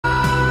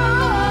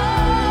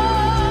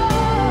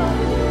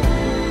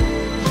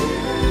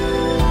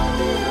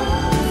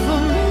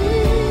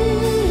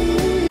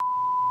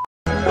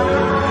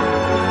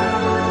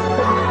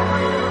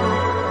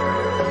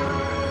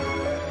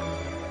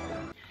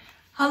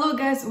Hello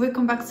guys,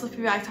 welcome back to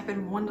Sophie React. Have a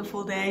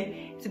wonderful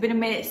day. It's been a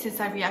minute since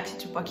I reacted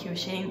to Hyo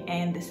Shin,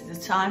 and this is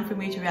the time for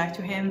me to react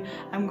to him.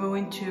 I'm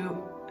going to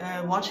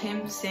watch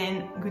him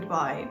sing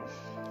Goodbye.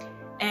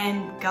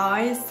 And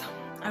guys,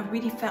 I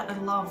really fell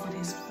in love with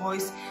his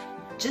voice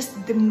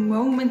just the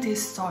moment he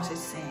started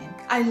singing.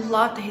 I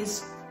loved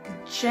his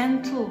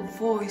gentle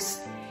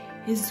voice,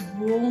 his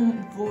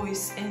warm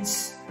voice,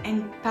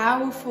 and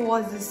powerful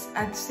at the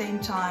same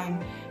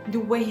time. The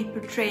way he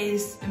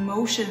portrays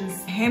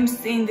emotions, him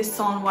singing the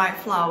song White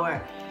Flower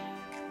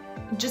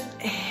just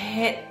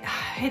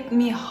hit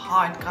me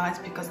hard, guys,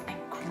 because I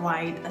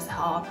cried as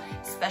hell,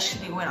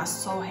 especially when I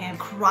saw him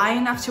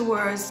crying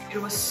afterwards.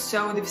 It was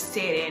so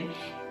devastating.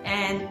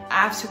 And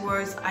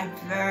afterwards I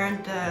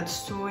learned the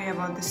story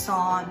about the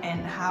song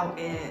and how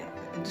it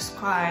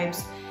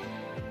describes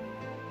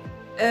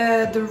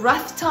the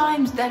rough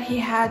times that he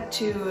had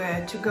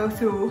to go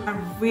through. I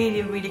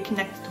really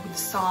connected with the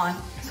song,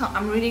 so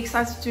I'm really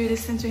excited to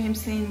listen to him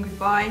sing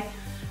Goodbye.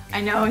 I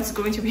know it's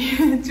going to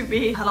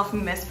be a hell of a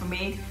mess for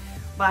me,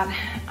 but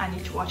I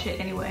need to watch it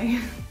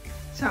anyway.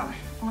 So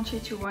 1,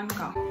 2, 1,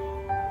 go.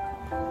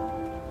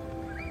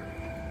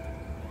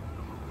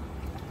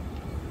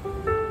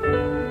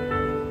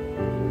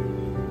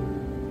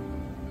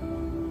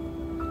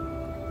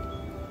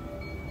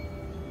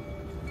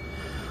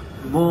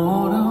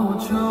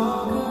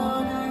 멀어져가는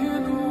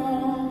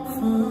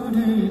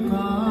노을을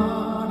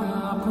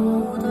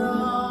바라보다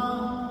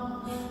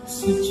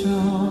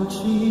스쳐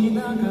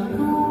지나간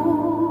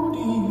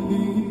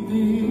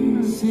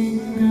우리들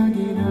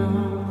생각이나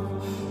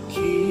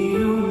기억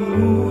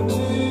모든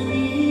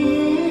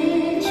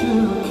위에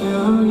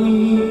적혀있던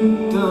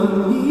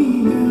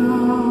네가.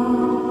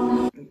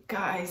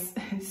 Guys,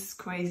 this is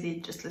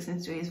crazy. Just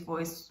listen to his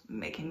voice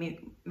makes me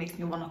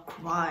want to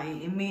cry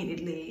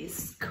immediately.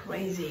 It's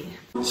crazy.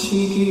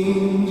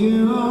 지금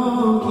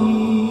여기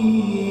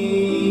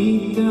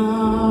있다.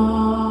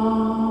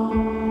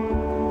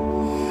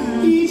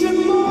 이제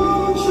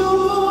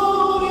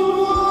멈춰버린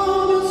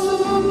화면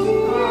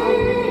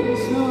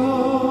속에서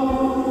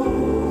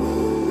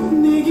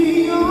내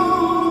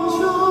기억처럼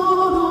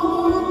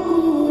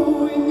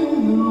웃고 있는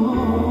너.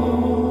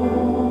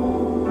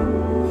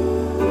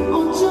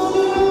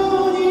 어쩌면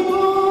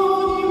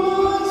이번이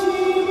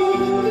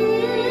마지막일까.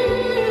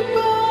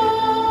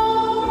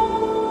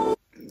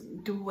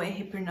 The way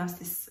he pronounced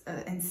this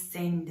and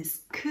saying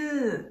this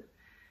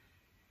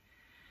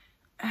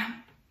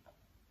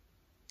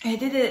he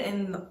did it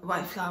in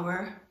White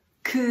Flower,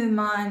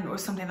 man, or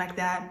something like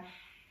that,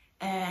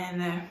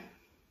 and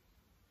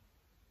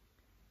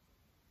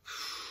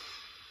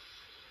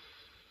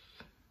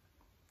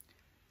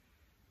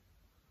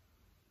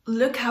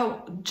look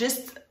how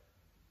just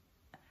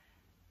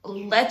a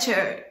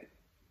letter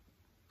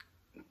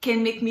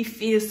can make me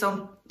feel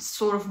some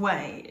sort of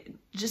way.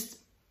 Just,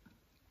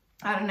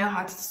 I don't know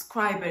how to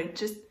describe it.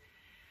 Just,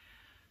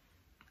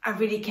 I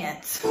really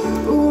can't.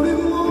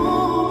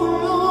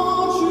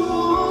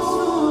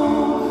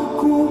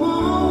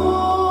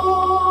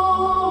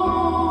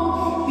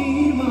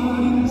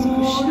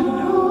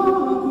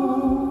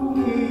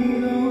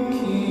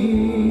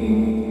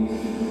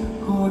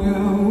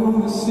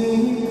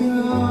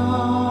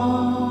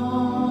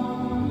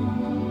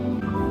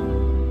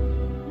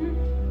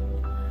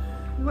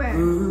 Where?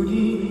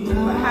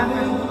 What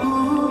happened?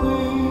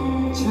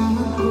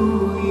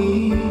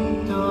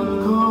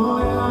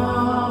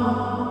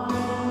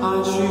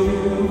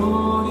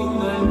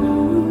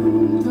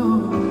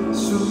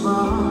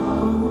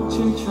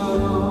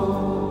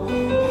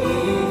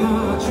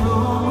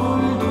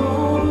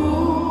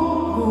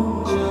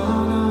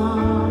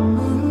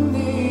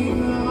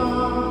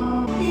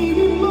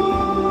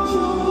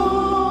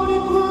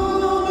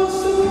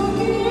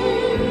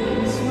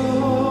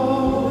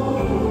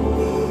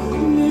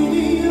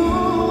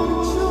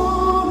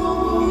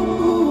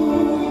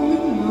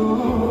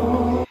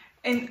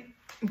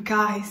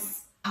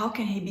 Guys, how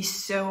can he be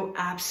so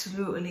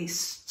absolutely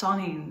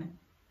stunning?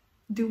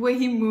 The way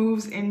he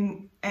moves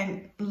and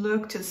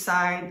look to the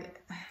side.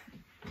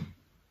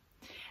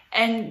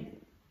 And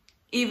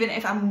even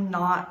if I'm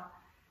not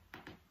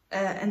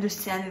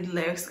understanding the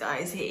lyrics,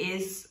 guys, he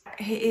is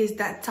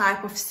that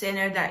type of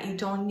singer that you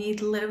don't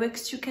need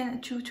lyrics to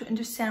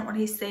understand what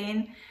he's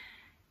saying.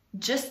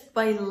 Just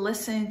by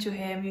listening to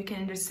him, you can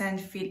understand,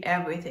 feel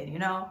everything, you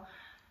know.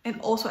 And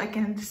also I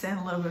can understand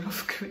a little bit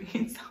of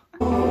Korean, so.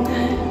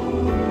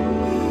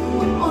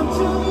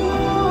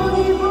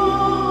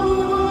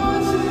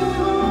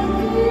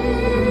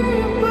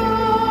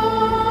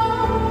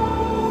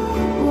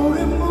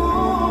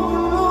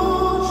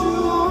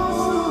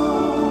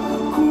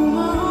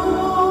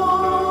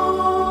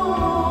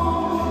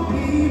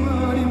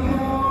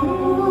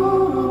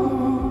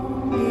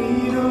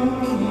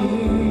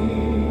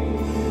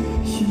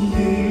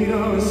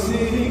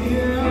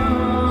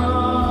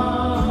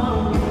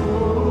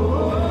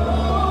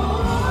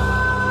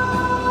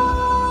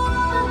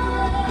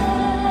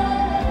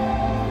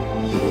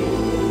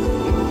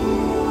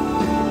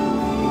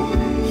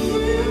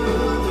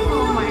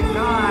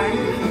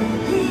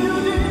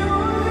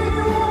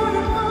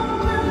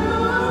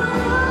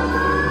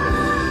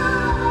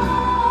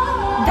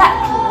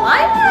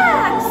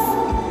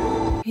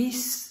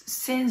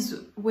 sings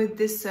with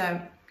this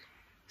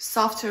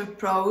softer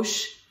approach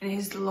in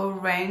his low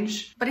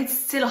range, but it's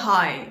still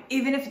high.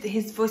 Even if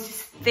his voice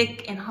is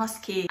thick and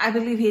husky, I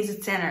believe he's a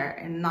tenor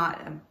and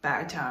not a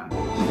baritone.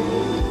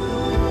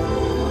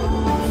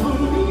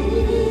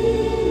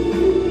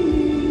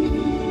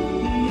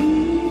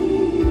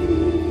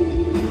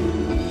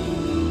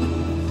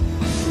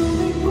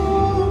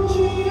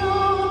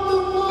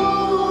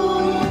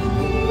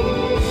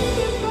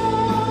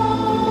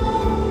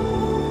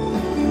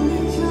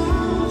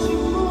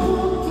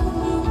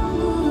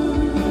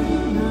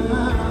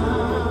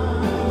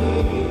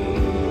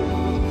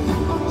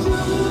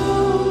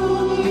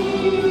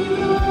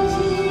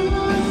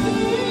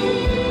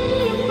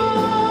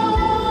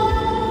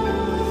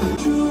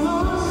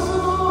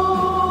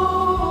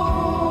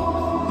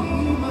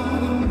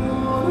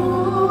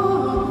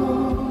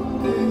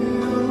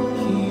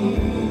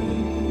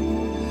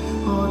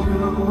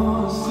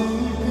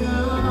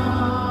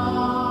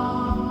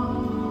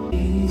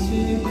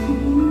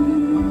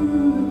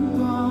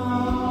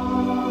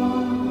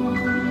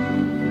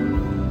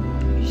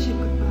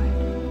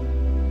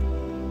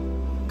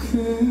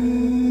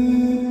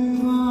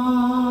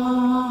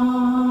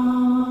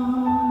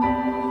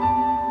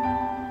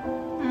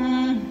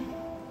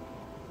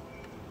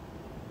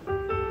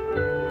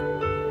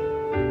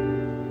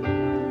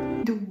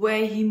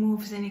 Way he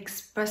moves and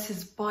expresses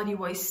his body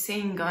while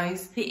singing,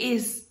 guys, he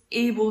is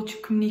able to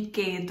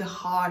communicate the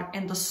heart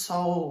and the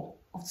soul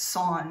of the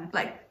song,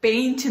 like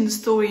painting the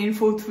story in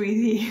full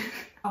 3D.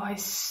 Oh,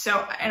 it's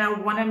so, and I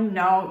want to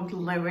know the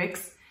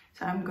lyrics,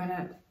 so I'm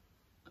gonna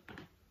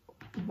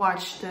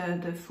watch the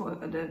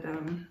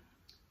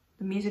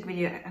music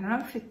video. I don't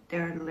know if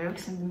there are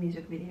lyrics in the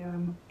music video.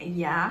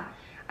 Yeah,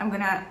 I'm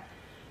gonna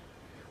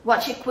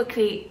watch it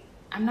quickly.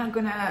 I'm not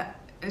gonna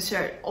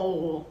insert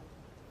all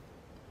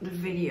the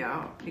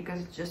video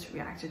because it just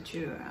reacted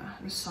to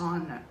the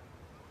song,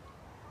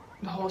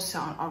 the whole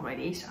song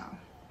already, so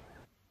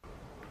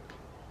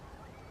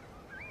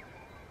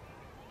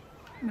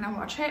I'm gonna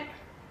watch it.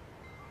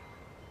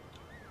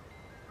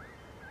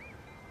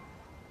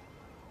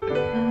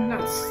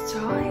 That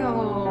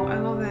style, I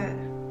love it.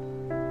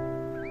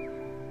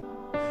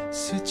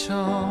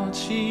 스쳐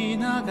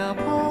지나가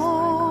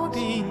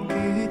버린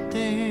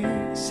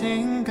그때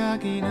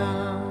생각이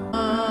나.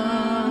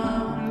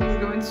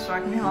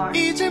 Strike me hard.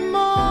 이제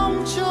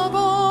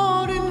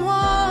멈춰버린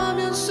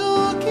화면 속에서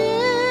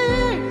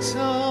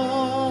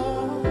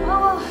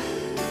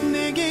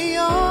내게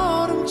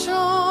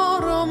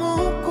여름처럼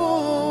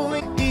웃고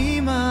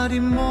이 말이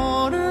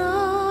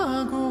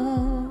뭐라고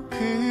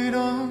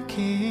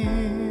그렇게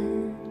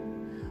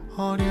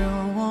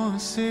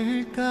어려웠을까.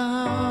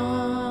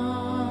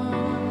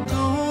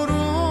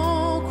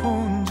 도록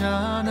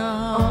혼자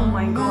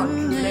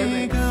남은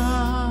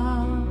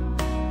내가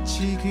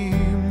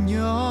지금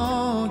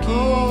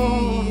여기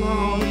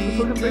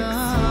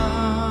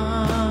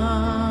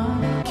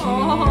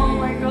Oh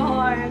my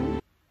god.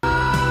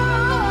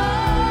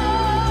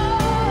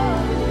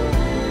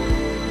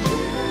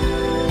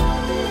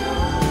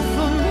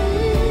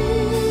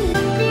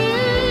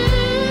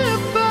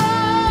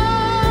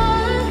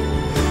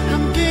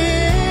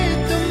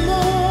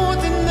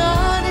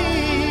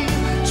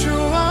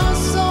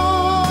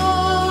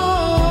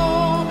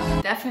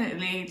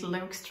 Definitely the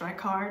lyrics strike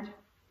hard.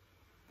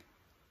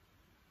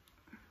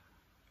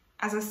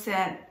 As I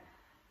said,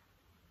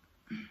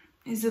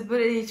 his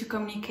ability to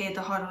communicate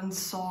the heart and the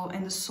soul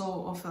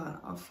of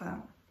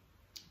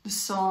the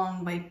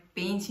song by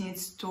painting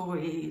its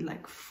story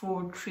like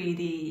full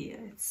 3D.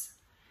 It's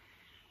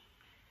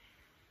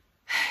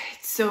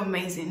so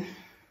amazing.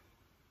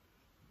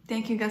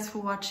 Thank you guys for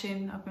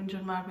watching. I've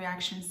enjoyed my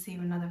reaction. See you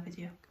in another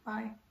video.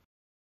 Bye.